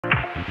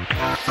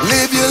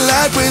Live your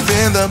life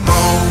within the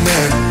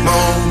moment,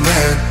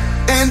 moment.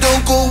 And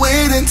don't go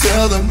wait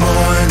until the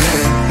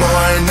morning,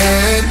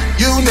 morning.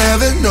 You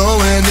never know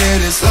when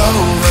it is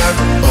over,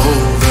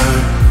 over.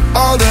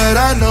 All that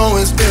I know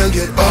is we'll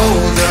get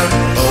older,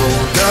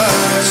 older.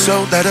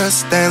 So let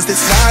us dance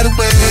this night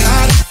away.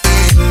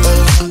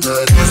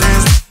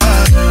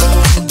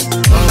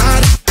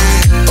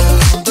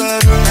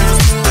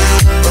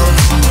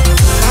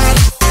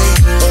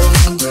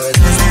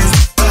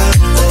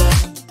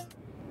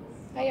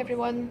 Hi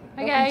everyone,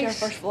 hi welcome guys. to our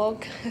first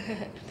vlog.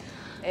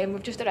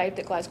 We've just arrived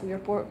at Glasgow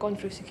airport, gone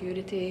through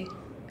security,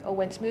 all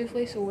went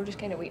smoothly, so we're just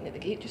kind of waiting at the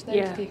gate just now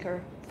to take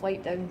our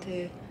flight down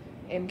to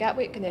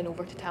Gatwick and then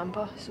over to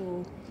Tampa.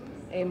 So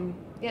yeah,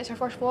 it's our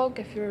first vlog.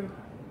 If you're...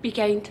 Be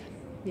kind.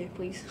 Yeah,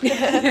 please.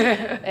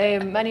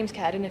 My name's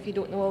Karen, if you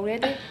don't know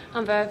already.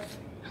 I'm Viv.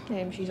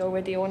 She's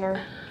already on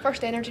her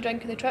first energy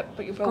drink of the trip,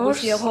 but you'll probably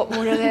see a lot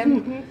more of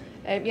them.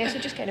 Yeah, so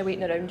just kind of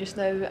waiting around just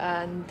now,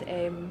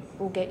 and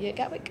we'll get you at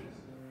Gatwick.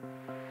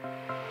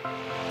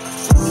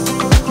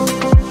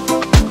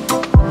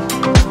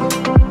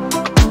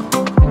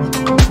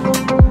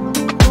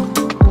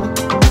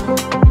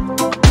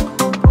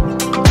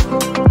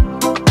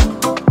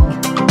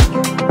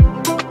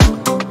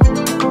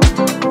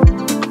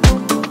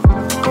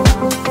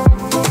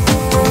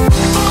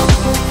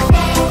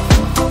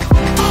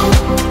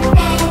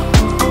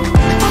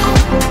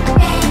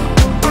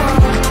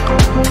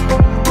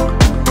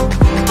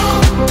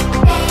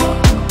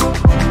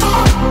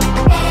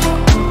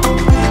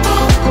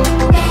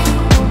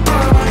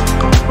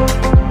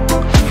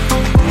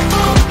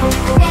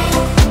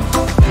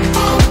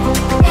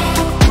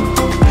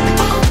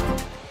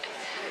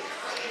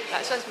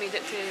 Made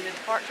it to the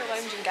departure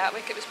lounge in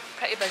Gatwick. It was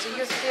pretty busy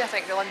here today. I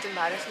think the London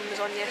Marathon was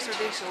on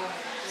yesterday, so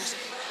there's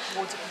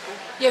loads of people.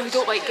 Yeah, we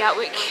don't like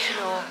Gatwick.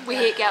 No, we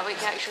hate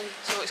Gatwick actually.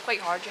 So it's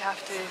quite hard. You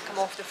have to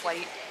come off the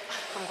flight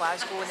from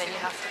Glasgow and then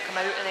you have to come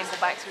out and then go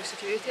back through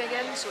security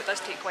again. So it does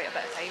take quite a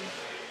bit of time.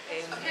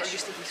 We're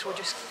used to Heathrow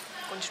just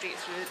going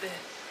straight through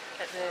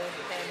at the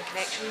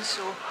connections.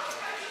 So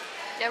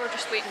yeah, we're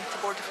just waiting to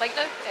board the flight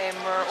now.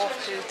 We're off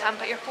to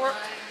Tampa airport.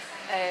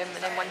 And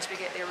then once we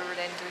get there, we were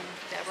then doing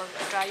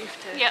a drive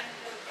to... Yep.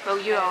 Well,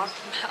 you are.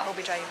 I'll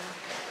be driving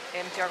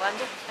to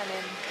Orlando, and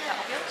then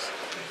that'll be us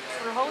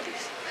for our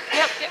holidays.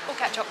 Yep. Yep, we'll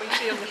catch up with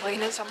you on the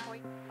plane at some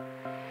point.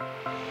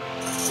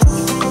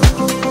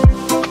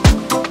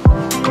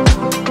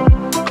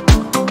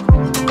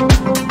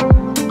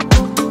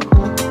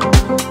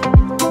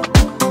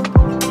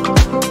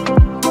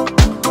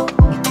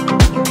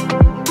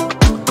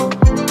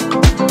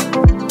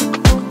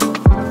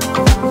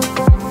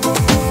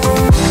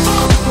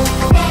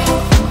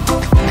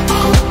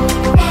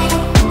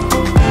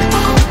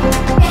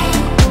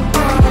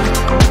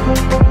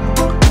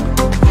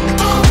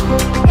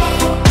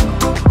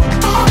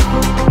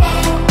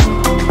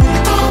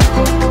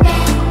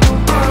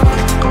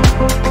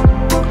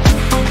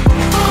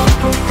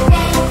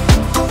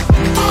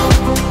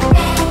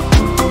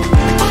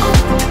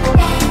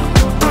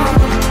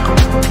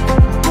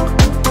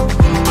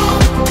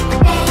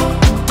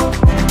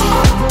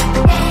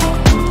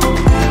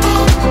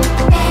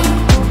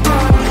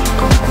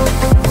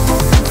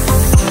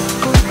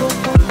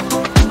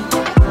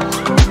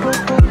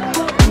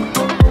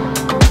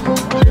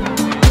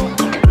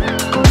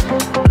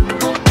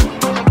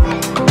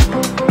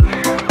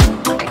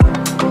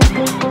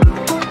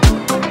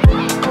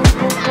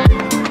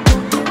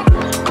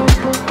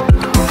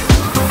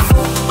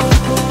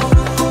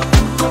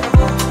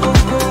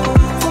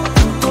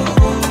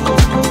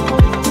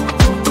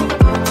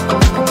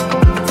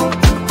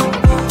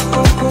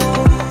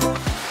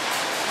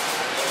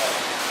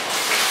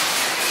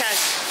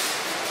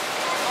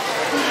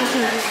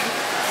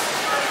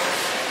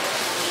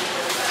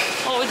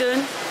 What are we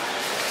doing?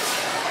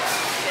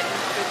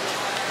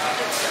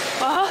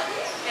 What?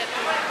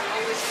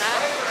 Always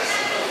snacks.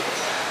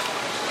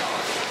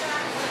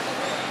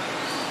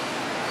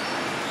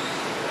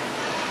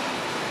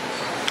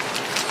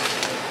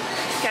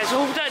 Guys,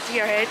 hold that to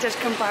your head as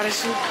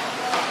comparison.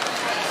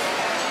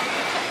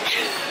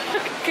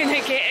 Can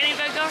it get any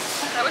bigger?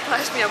 That would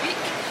last me a week.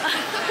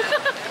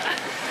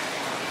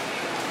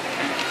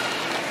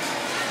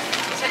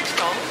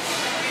 $6.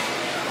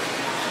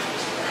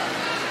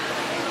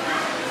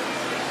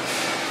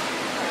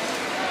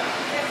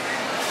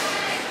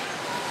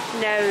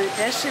 Now,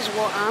 this is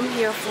what I'm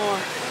here for.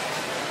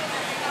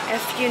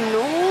 If you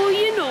know,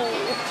 you know.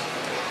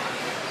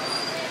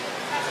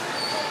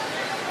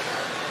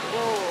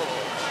 Whoa.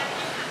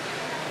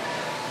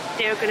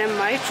 They're going in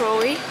my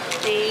trolley.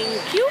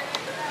 Thank you.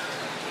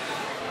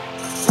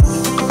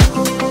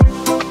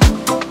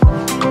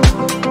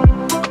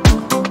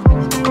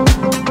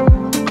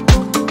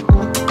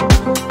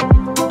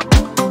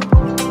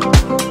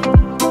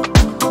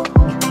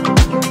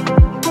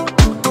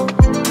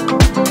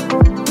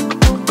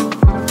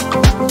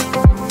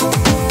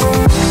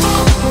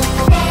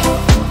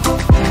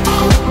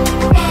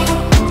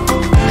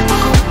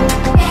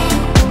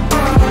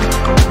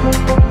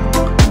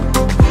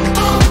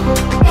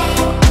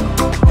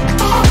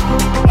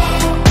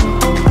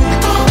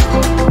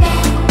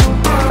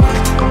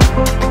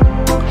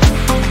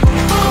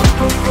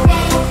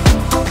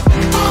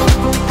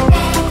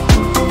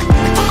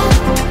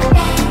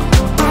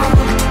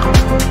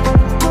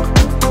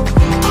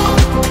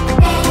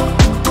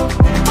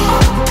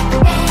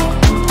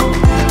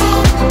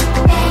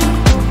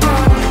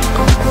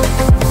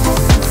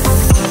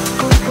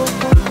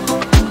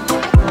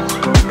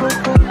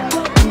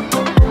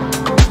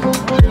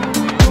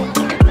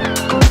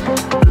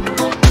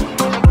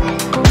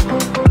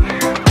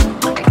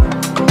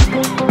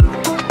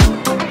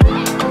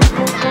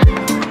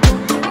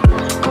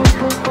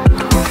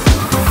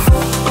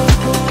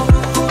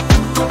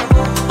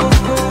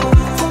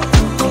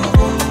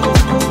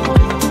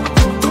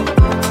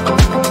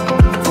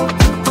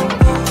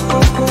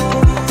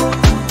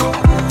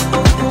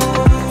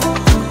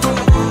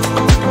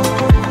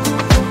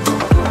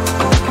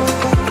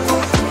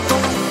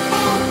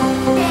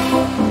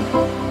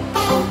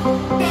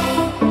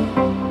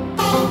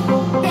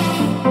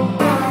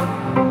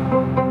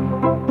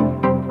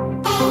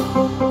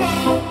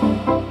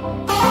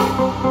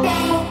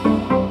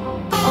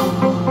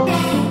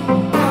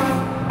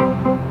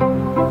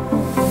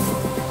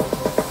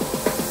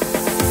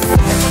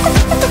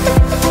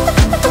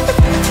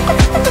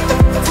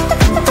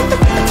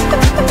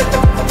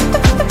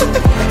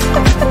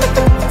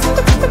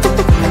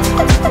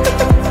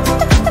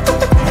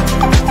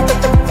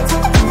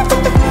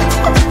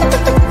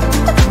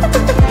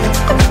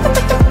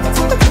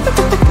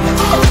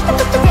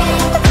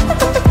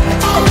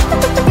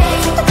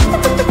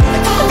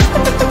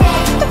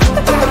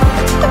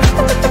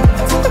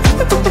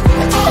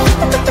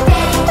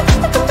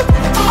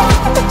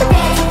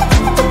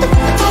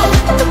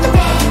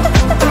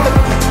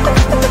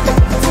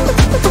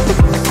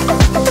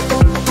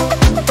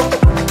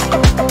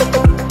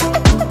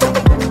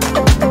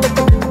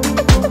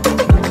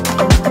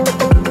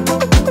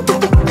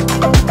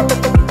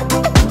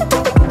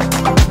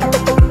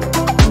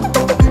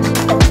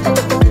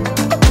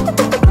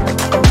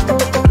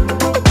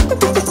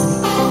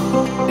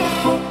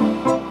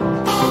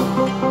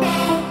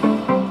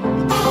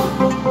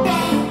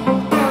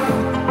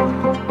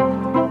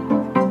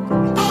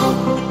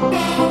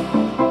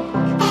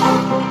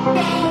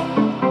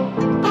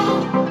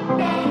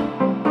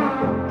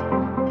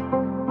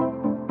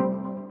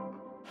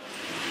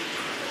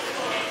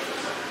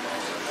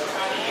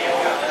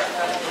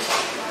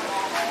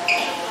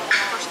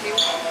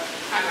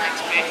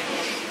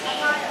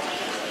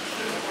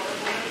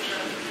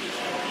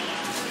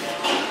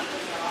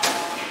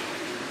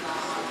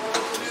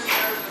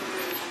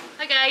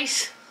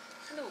 guys.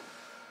 Hello.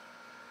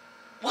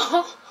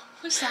 What?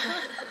 What's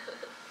that?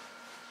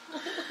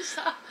 What's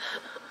that?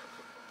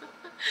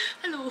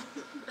 Hello.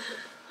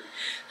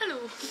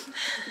 Hello.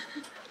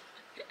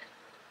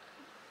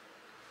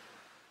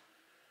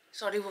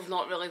 Sorry, we've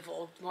not really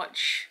vlogged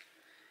much.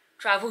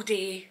 Travel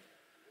day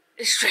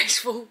is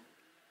stressful.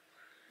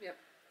 Yep.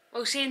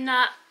 Well, saying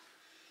that,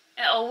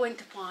 it all went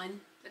to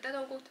plan. It did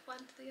all go to plan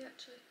today,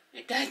 actually.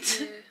 It did.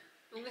 Yeah.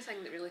 The only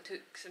thing that really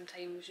took some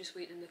time was just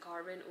waiting in the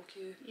car rental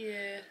queue.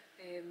 Yeah.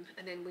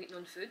 And then waiting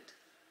on food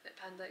at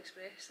Panda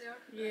Express there.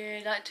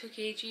 Yeah, that took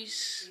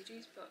ages.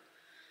 But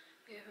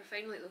yeah, we're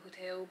finally at the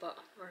hotel, but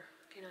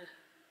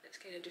it's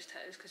kind of just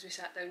hit us because we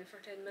sat down for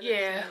 10 minutes.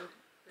 Yeah,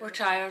 we're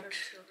tired.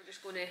 So we're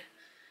just going to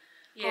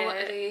call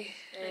it a day,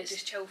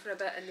 just chill for a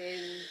bit and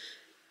then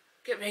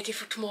get ready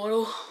for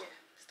tomorrow. Yeah,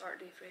 start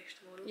day fresh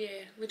tomorrow.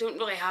 Yeah, we don't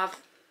really have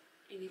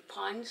any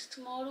plans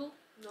tomorrow.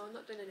 No, I'm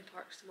not doing any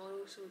parks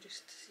tomorrow, so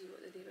just see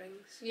what the day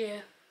brings.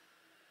 Yeah,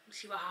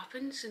 see what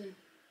happens and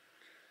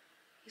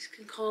you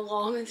can come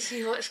along and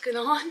see what's going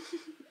on.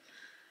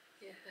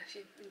 Yeah, if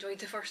you enjoyed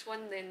the first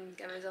one, then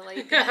give us a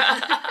like.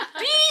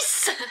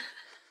 Peace!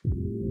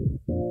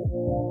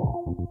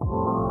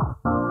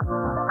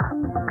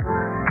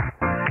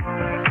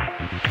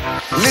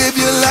 Live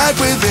your life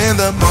within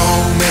the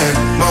moment,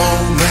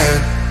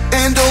 moment.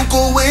 And don't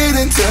go wait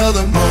until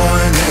the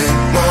morning,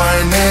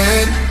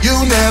 morning. You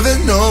never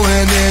know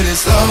when it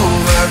is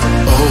over,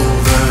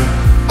 over.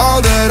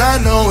 All that I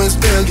know is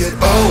we'll get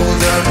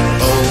older,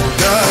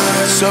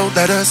 older. So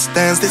let us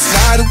dance this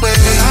night away.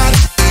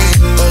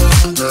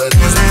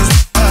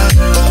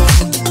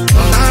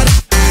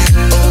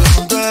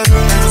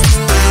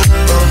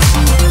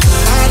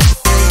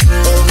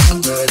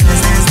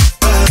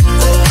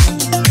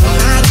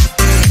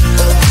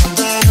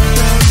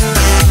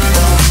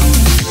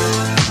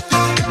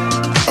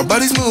 Our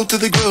bodies move to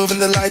the groove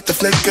and the light that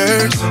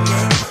flickers.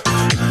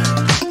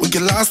 We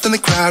get lost in the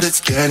crowd,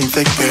 it's getting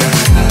thicker.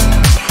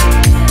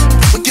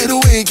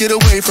 We get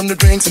away from the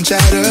drinks and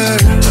chatter.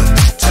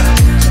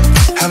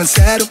 Haven't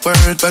said a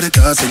word, but it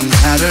doesn't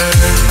matter.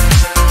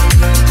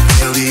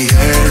 Feel the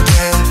air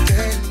again.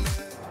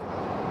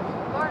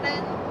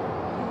 Morning.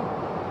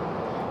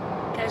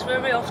 Guys, where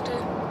are we off to?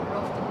 We're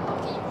off to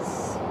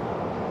Buc-ee's.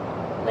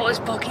 What is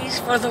Buc-ee's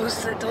for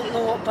those that don't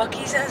know what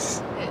Buc-ee's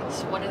is?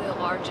 It's one of the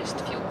largest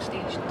fuel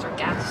stations or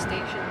gas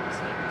stations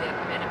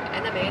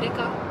in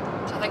America.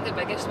 So I think the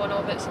biggest one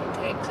of it's in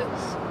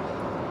Texas.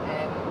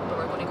 But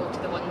we're going to go to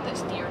the one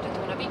that's near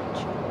Daytona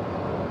Beach.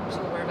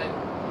 So we're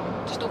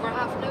about just over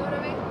half an hour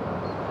away.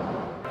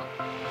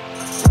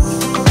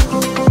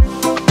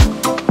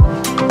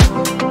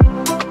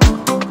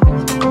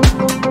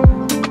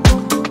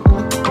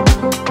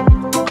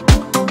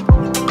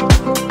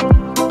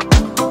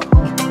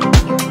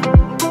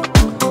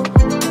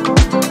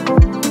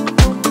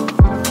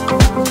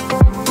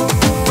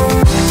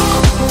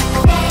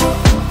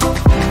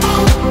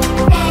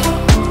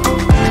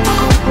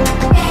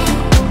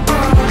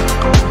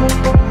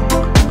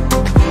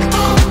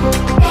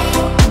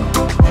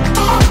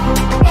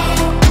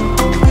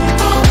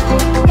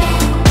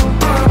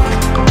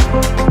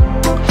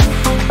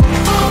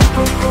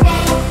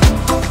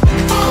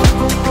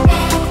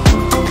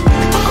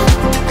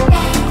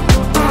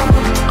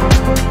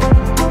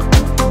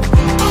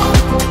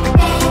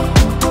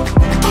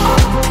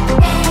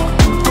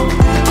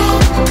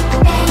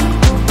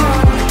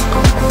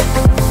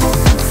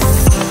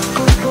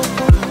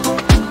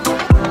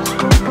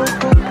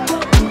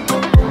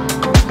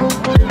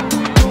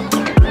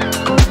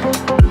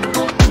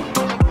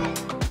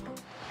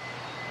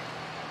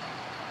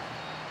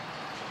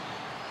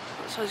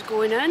 So it's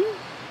going in.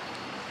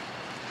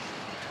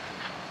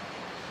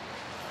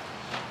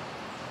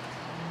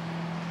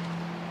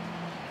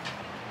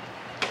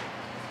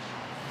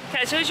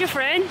 Okay, so who's your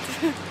friend?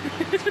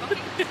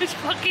 It's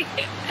Buc-ee.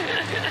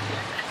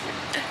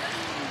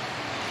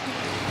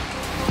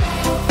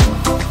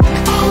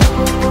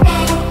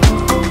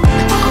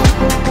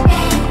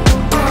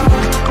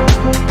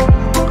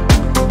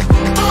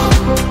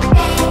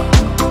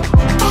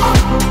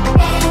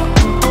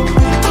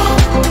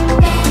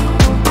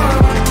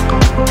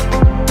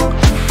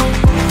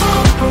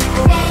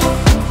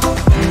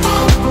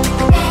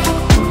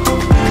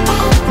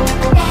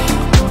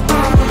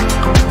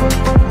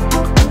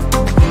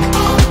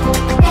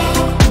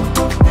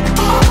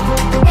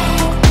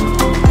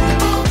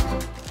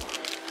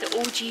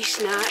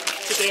 Snack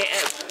to get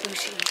at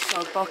Buc-ee's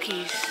or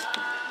Buc-ee's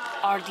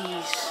are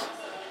these,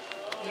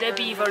 the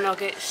beaver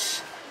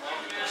nuggets.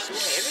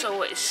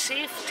 So it's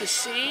safe to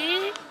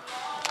say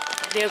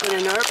they're going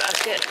to nerve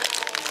us it.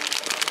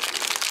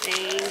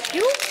 Thank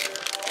you.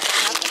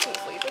 Have different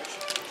flavours.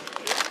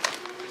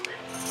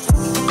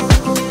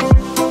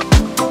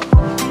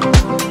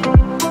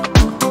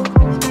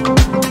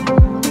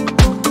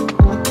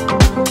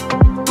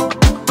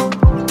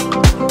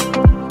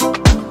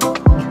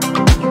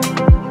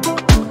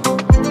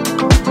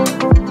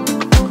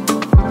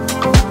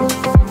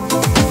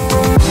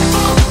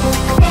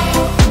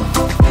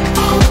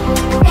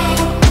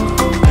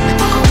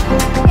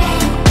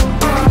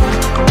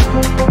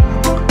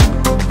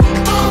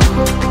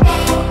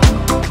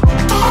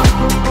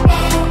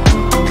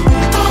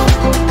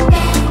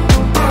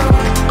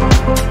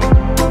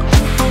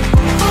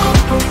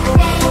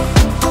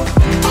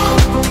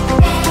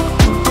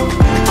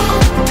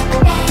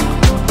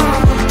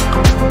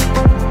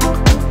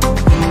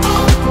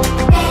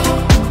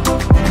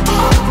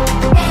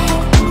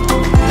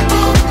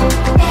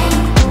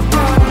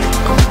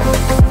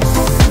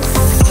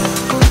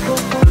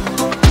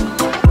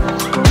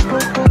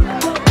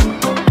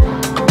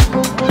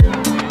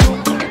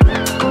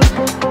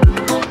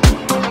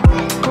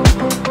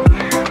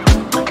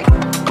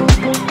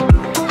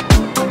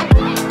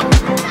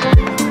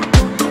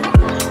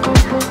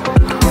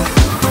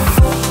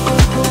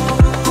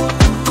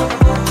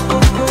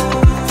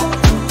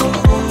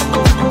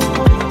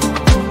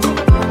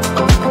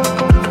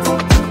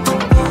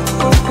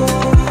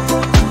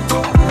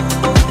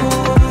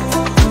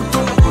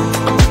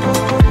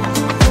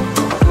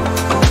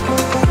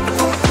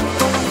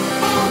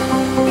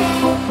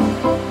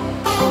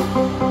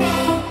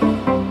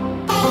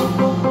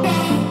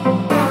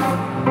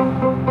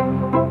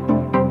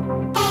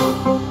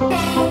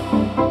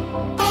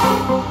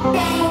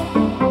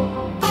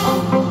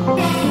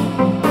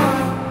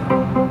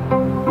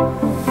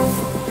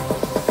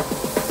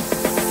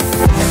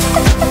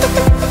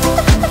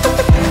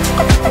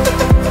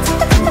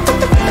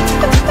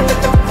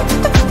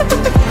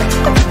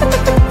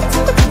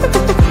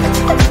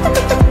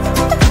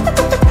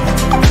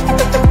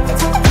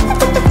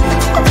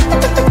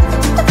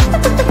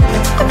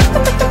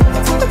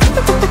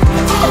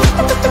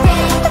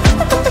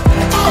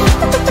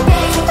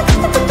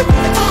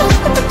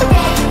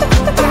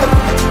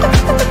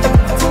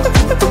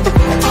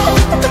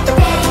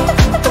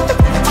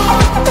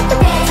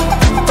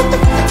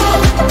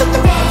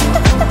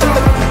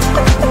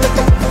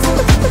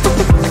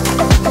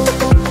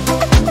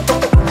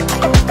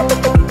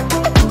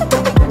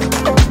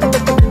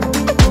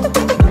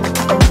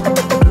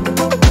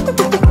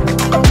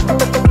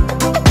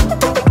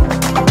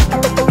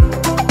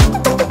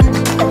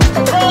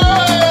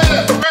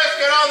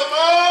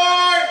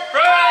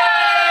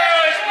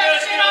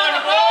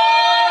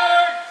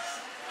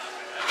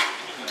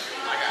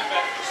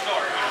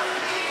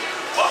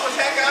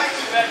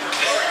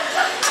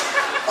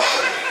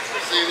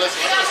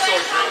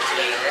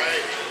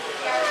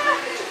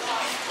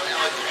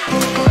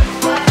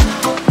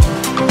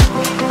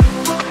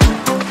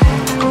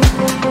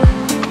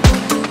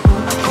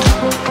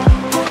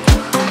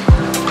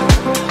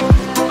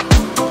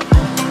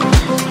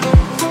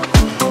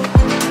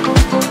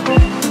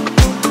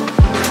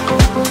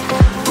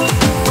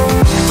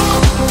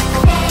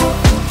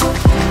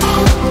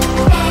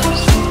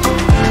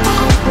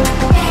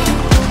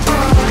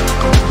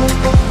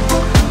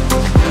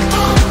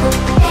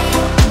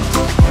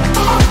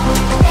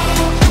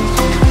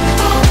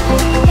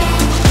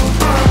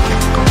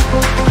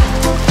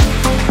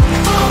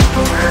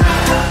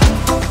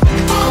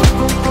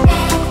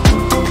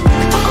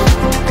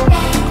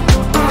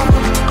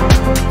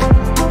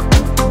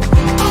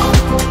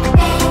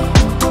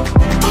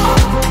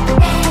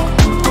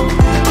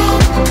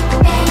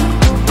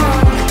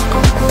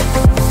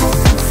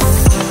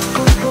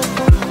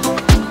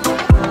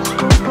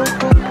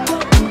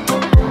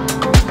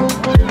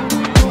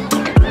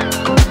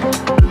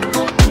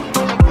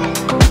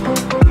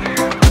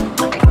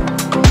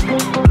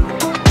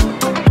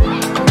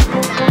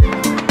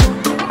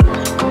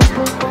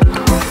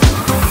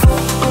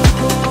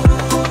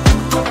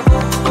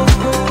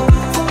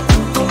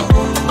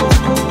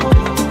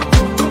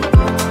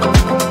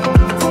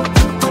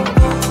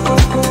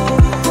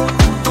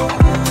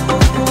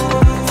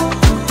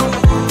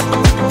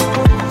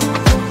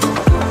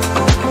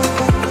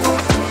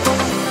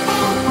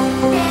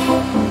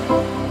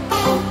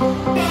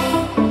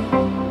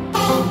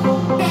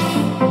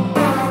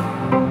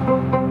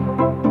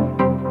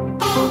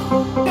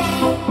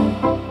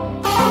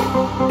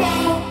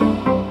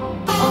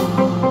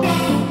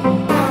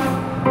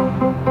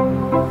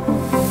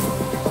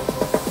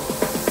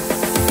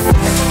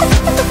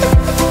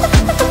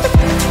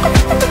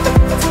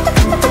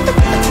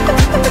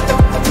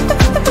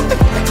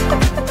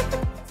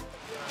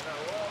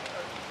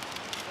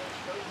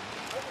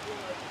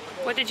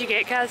 What did you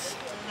get, Kaz?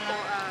 Got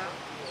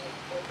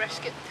a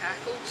brisket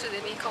taco, so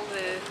they make all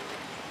they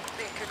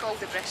cook all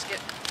the brisket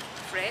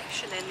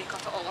fresh and then they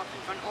cut it all up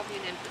in front of you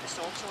and then put the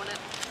sauce on it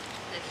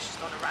and then it's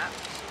just on a wrap.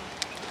 So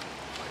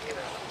I'll give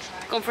it a little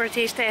try. Going for a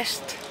taste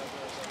test. It'd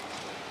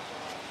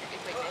be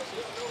quite messy.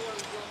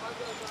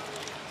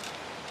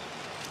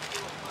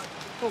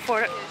 Go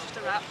for it. Yeah, it's just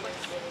a wrap with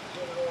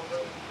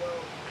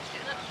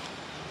brisket in it.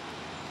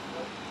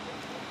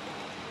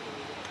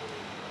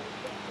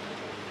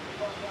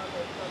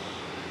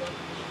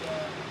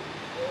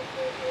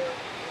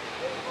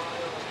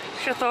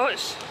 What's your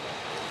thoughts?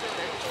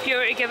 If you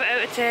were to give it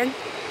out of 10?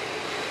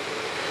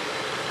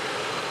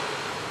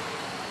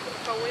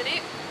 Probably an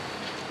 8.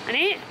 An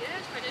 8? Yeah,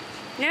 it's quite nice.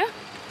 Yeah?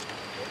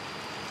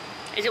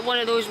 Is it one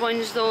of those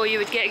ones though you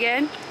would get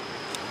again? I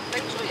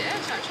think so, yeah,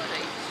 it's actually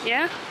nice.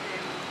 Yeah?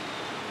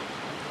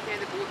 Yeah,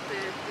 the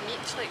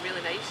meat's like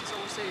really nice. It's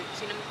almost like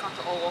seen them cut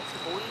it all off the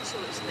bone, so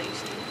it's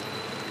nice and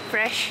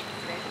Fresh?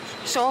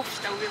 fresh. Soft?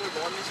 Still really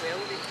warm as well.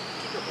 They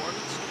keep it warm.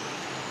 So.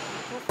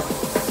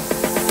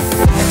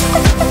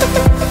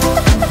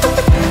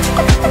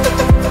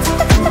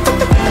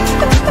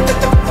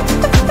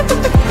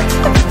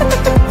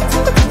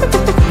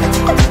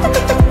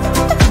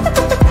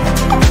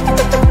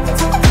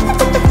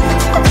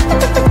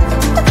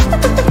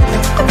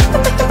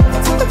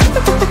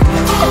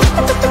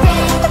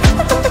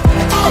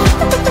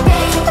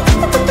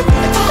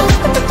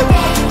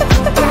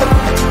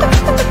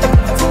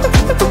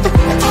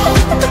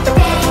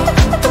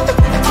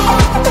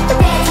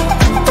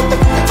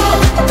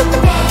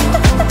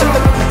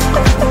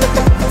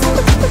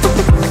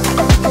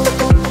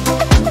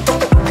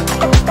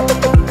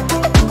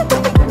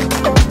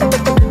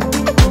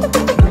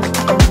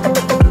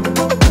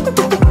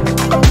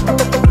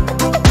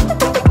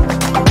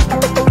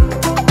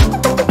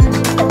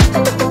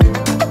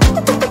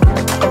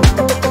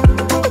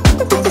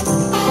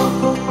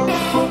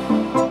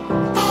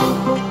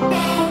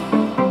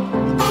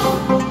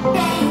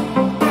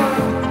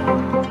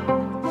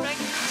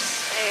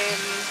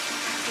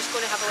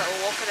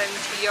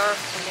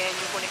 And then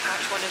you're going to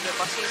catch one of the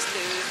buses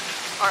to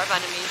Art of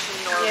Animation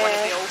or one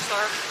of the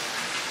All-Star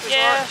resorts.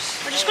 Yeah,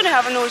 we're just going to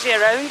have a nosy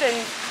around and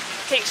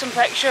take some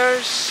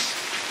pictures.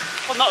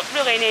 We're not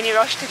really in any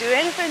rush to do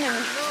anything. And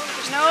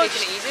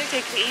just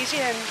taking it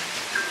easy. And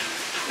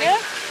yeah,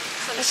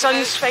 the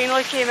sun's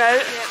finally came out.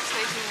 Yeah, it's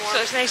nice and warm.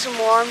 So it's nice and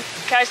warm.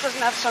 Kaz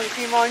doesn't have sun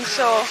cream on,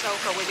 so I'll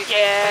probably be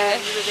yeah,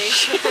 by the end of the day.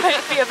 she might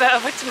be a bit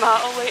of a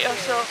tomato later.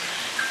 So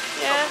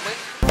yeah.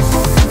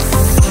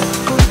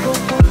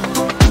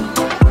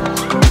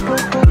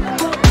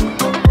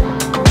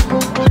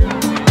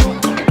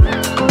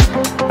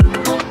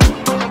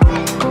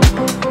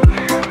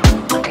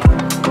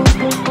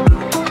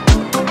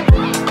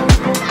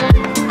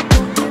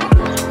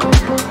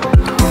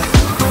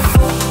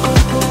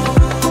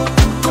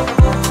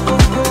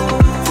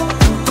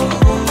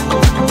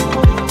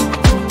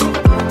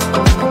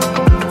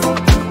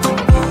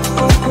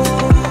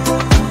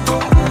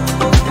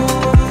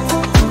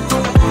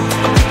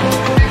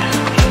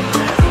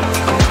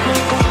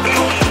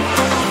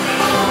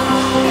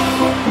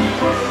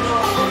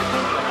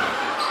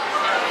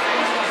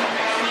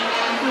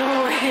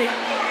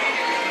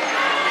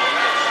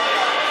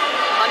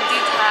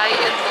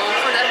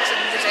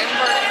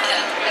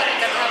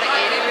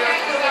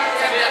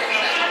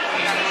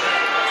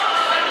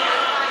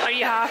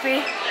 Probably.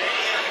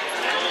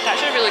 It's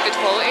actually really good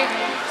quality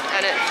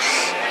and it's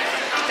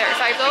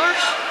 $35.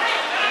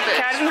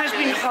 Karen has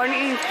been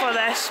hunting for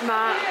this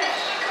mat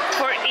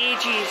for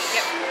ages.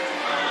 Yep.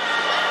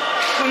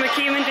 When we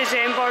came in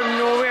December,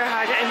 nowhere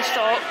had it in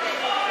stock.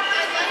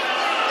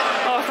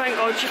 Oh, thank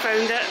God she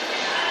found it.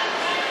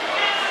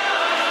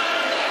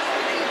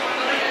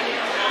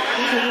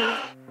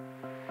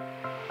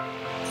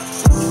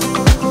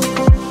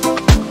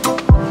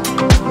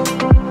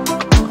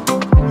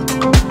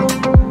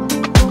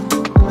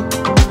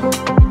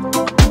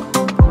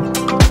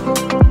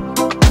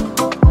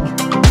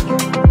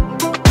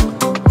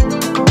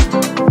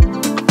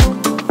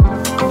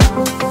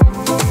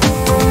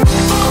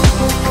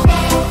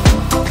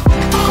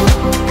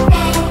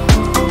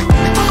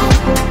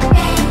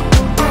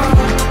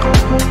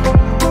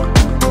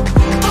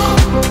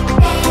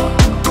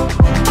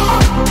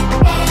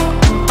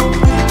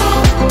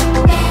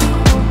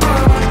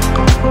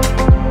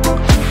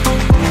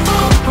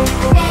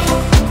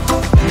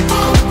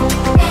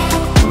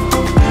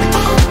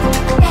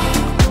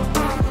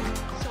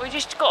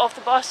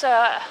 Bus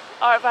at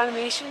Art of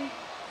Animation.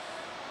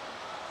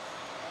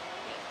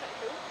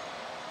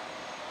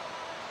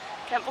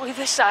 Can't believe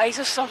the size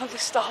of some of the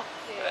stuff.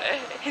 Yeah,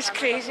 it's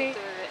crazy.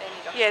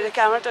 Yeah, the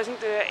camera doesn't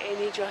do it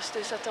any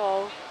justice at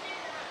all.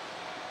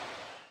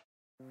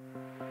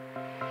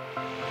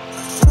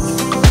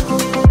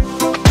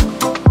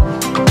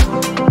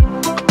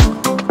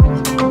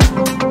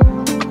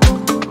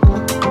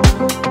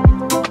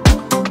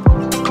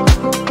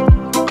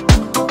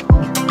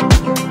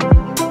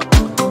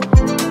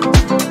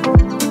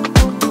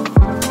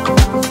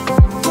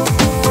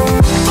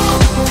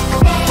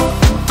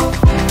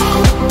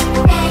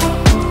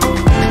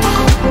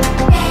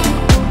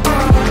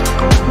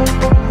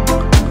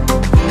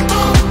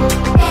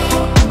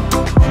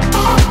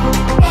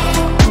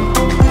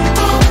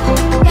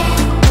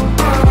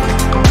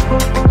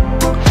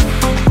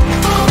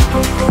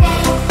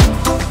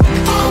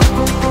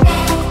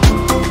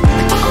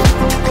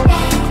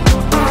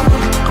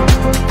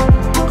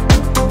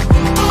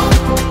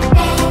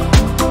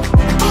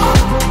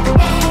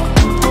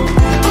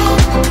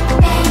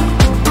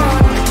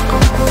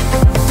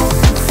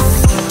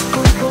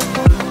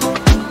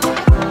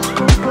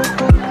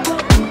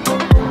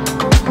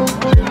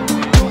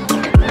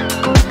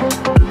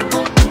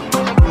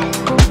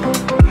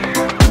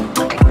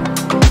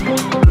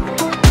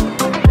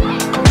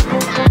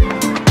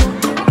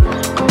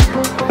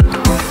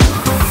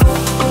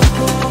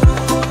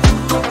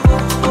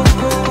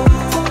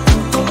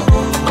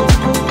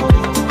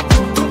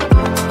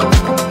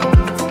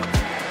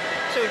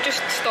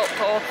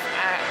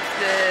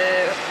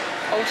 the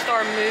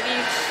All-Star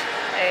Movies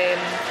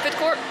food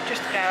court.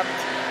 Just grabbed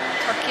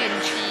turkey and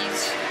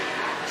cheese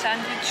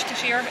sandwich to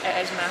share. It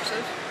is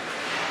massive.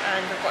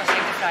 And we've got a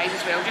side of fries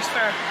as well, just for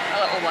a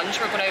little lunch.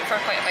 We're going out for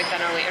quite a big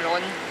dinner later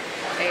on.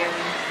 So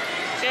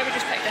yeah, we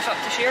just picked this up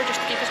to share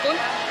just to keep us going.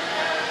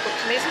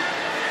 Looks amazing.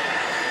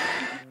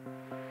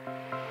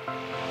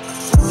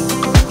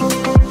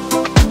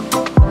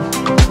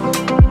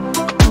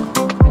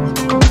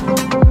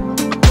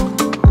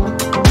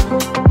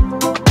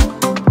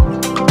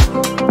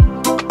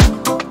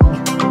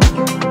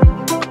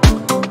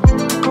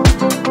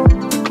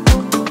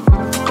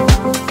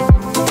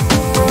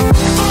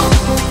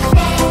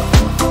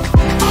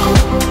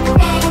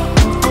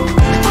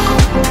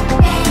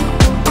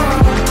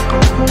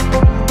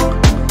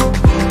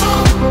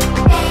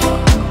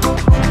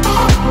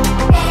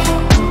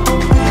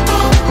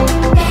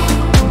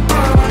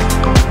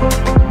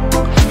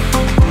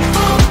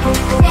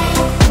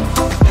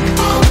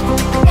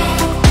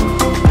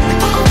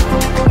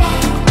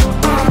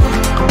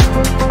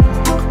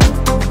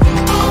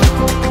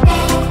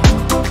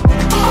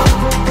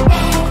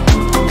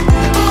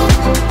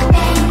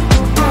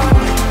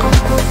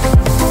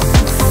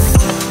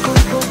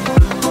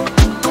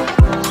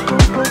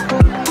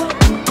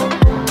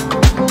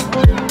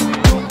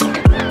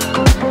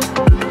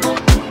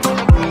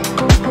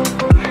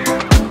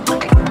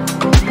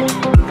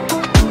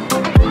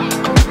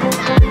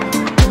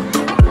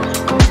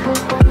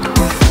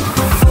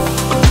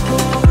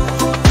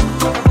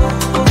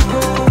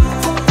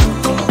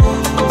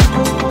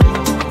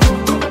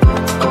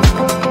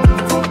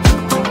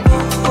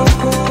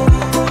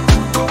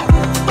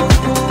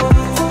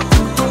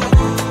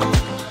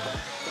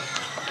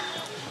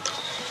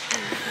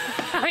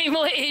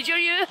 What age are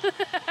you? Didn't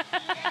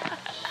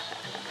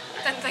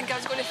think I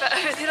was going to fit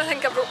out there, I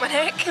think I broke my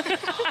neck.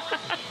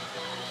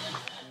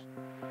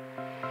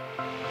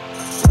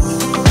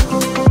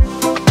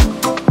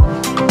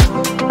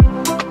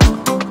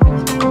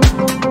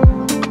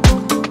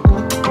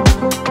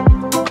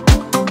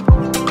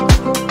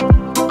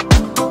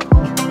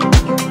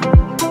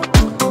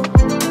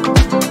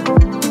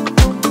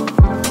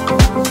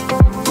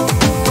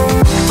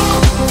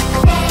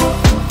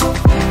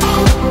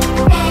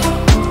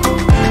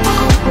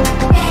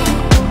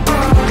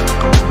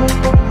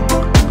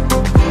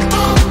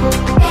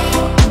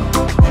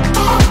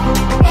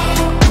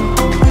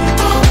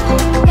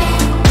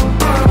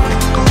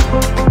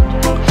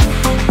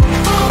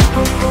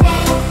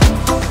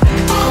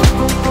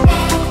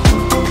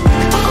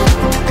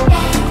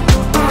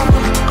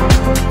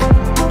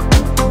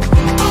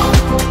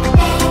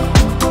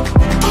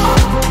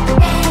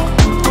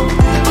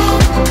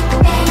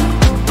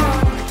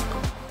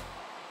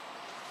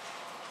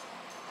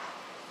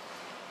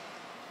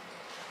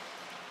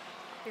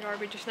 Where are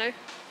we just now?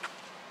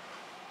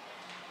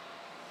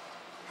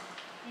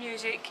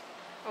 Music.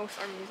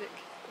 All-Star music.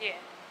 Yeah.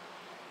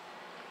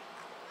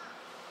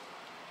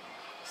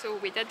 So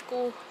we did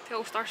go to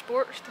All-Star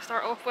Sports to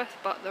start off with,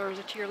 but there was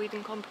a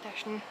cheerleading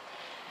competition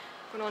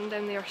going on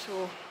down there,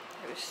 so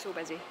it was so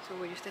busy. So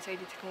we just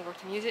decided to come over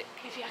to music.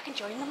 Maybe I can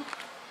join them.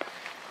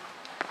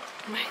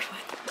 Oh my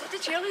god. What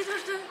did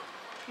cheerleaders do?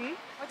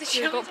 What did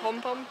You've got cheerleaders do?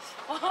 pom-poms.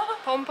 What?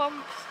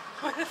 Pom-poms.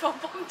 What are the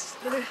pom-poms?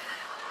 The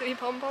wee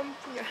pom-poms.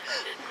 Yeah.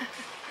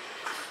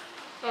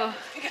 Oh. I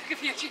think I could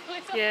be a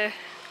cheerleader. Yeah,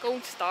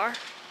 gold star.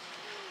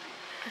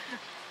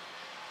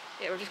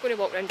 Yeah, we're just going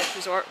to walk around this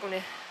resort.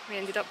 We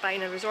ended up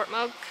buying a resort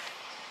mug,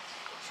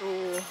 so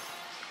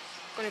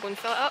going to go and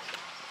fill it up.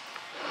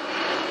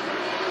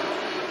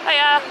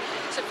 Hiya!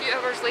 It's a few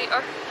hours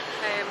later.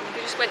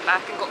 We just went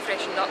back and got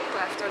freshened up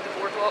after the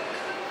boardwalk.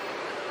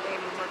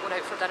 We're going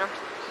out for dinner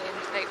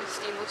tonight with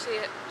Steve and Lucy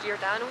at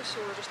Giordano's,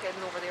 so we're just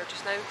heading over there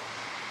just now.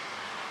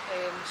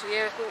 So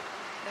yeah,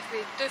 if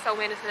we do film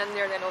anything in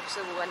there, then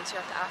obviously we'll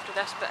insert it after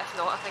this, but if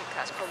not, I think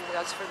that's probably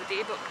us for the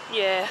day. But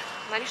Yeah.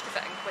 managed to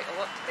fit in quite a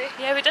lot today.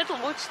 Yeah, we did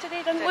loads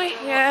today, didn't we? Did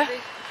a lot Yeah.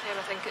 today.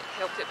 I think it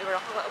helped that we were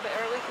up a little bit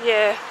early.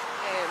 Yeah.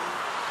 Um,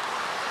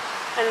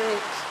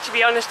 And to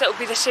be honest, it'll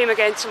be the same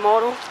again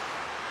tomorrow.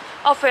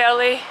 Up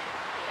early.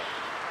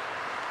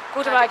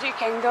 Go to Magic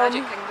Kingdom.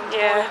 Magic Kingdom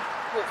Yeah. tomorrow.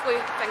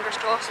 Hopefully, fingers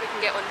crossed, we can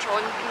get on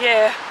Tron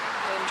Yeah.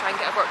 and try and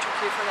get a virtual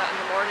queue for that in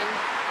the morning.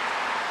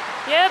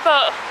 Yeah,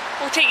 but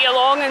we'll take you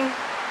along and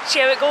see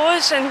how it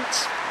goes, and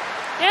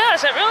yeah,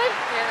 that's it really.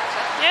 Yeah, that's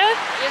it. Yeah.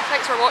 Yeah,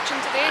 thanks for watching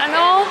today. I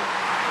know.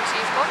 We'll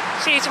see you tomorrow.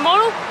 See you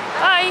tomorrow.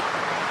 Bye.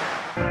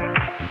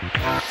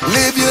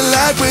 Live your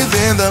life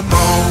within the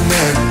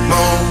moment,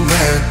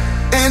 moment.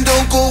 And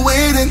don't go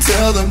wait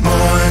until the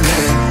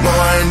morning,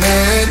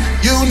 morning.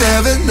 You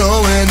never know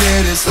when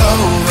it is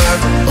over,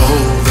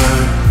 over.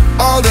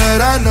 All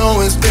that I know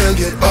is we'll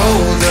get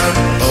older,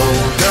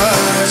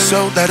 older.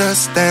 So let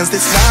us dance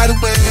this night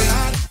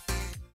away.